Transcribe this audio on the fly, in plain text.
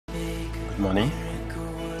morning.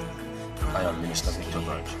 I am Minister Victor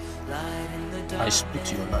Branch. I speak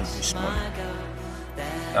to your life this morning.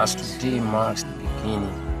 As today marks the beginning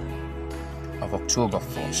of October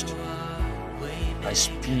 1st, I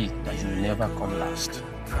speak that you will never come last.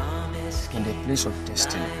 In the place of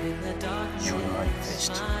destiny, you will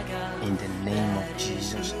manifest. In the name of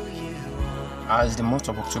Jesus. As the month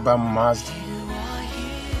of October marks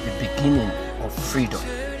the beginning of freedom,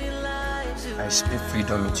 I speak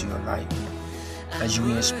freedom into your life. As you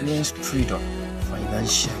will experience freedom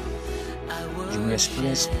financially, you will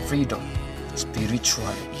experience freedom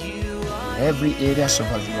spiritually. In every area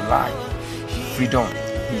of your life, freedom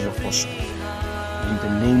is your portion. In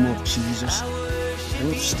the name of Jesus,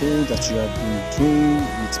 those things that you have been doing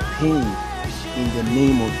with pain, in the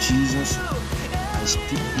name of Jesus, I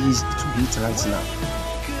speak ease to it right now.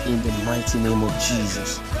 In the mighty name of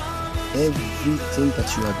Jesus. Everything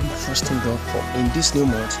that you have been trusting God for in this new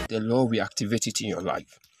month, the Lord will activate it in your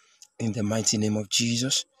life. In the mighty name of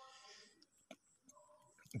Jesus.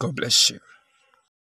 God bless you.